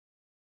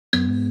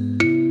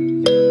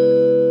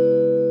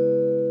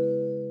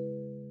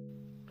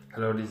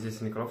Hello, this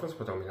is Nicola from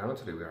Spotahome Milano.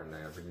 Today we are in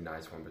a really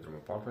nice one-bedroom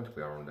apartment.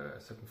 We are on the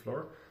second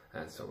floor,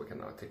 and so we can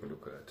now take a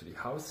look to the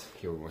house.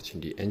 Here we're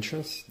watching the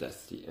entrance.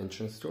 That's the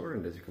entrance door,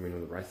 and as you come in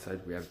on the right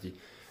side, we have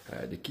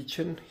the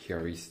kitchen.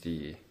 Here is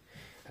the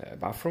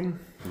bathroom.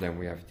 Then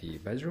we have the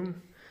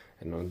bedroom,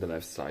 and on the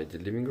left side, the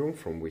living room,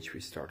 from which we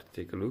start to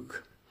take a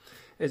look.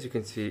 As you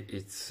can see,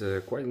 it's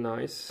quite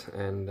nice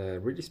and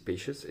really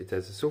spacious. It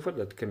has a sofa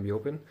that can be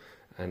open,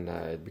 and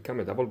it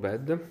becomes a double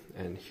bed.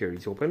 And here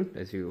it's open,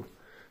 as you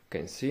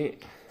can see.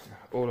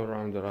 All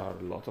around there are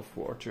a lot of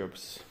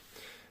wardrobes,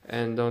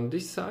 and on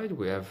this side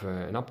we have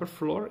an upper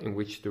floor in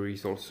which there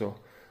is also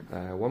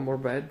one more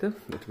bed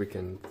that we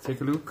can take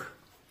a look.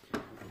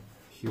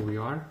 Here we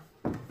are,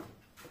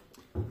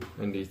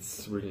 and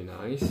it's really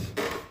nice,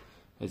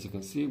 as you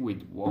can see,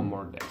 with one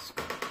more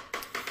desk.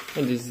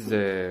 And this is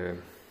the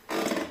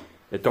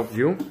top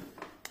view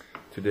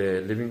to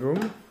the living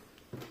room.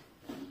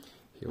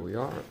 Here we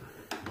are.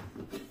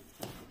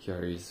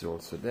 Here is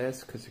also a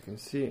desk, as you can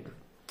see.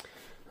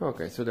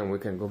 Okay, so then we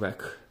can go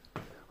back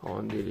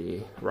on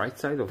the right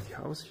side of the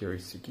house. Here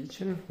is the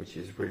kitchen, which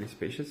is really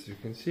spacious, as you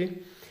can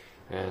see.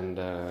 And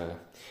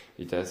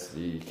it has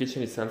the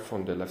kitchen itself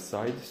on the left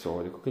side,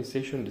 so the cooking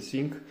station, the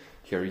sink.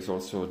 Here is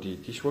also the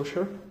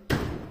dishwasher,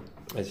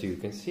 as you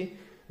can see.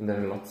 And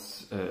then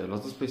lots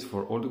of space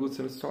for all the goods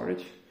and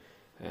storage.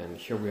 And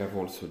here we have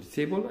also the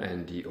table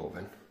and the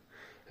oven.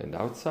 And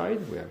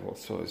outside we have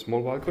also a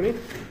small balcony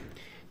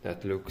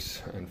that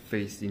looks and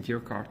faces the interior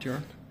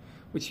courtyard,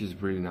 which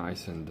is really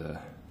nice and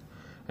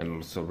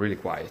also really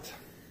quiet.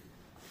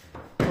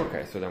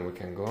 Okay, so then we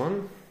can go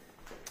on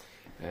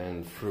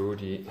and through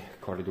the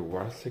corridor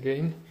once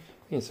again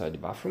inside the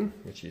bathroom,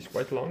 which is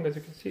quite long, as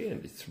you can see,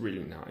 and it's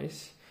really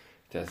nice.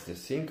 It has the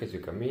sink as you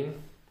come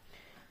in.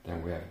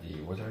 Then we have the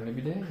water and the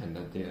bidet, and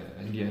at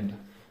the end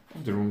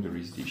of the room there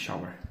is the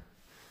shower,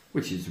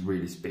 which is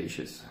really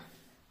spacious.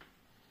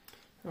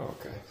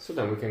 Okay, so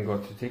then we can go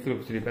to take a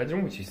look to the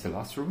bedroom, which is the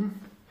last room,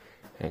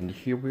 and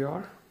here we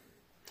are.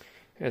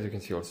 As you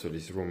can see, also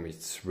this room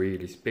is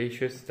really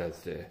spacious.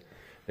 That's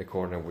the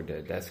corner with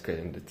the desk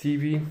and the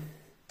TV.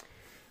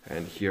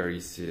 And here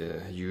is a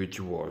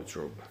huge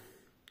wardrobe.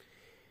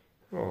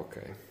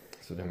 Okay,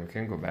 so then we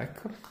can go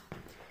back.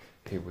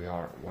 Here we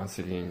are once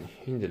again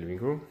in the living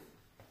room.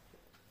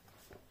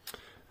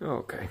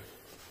 Okay,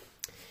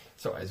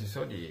 so as you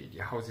saw, the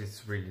house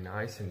is really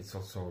nice and it's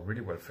also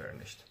really well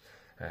furnished.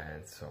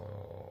 And so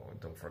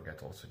don't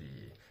forget also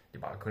the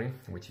balcony,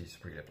 which is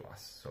really a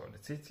plus. So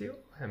that's it, see you,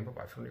 and bye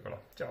bye from Nicola.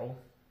 Ciao!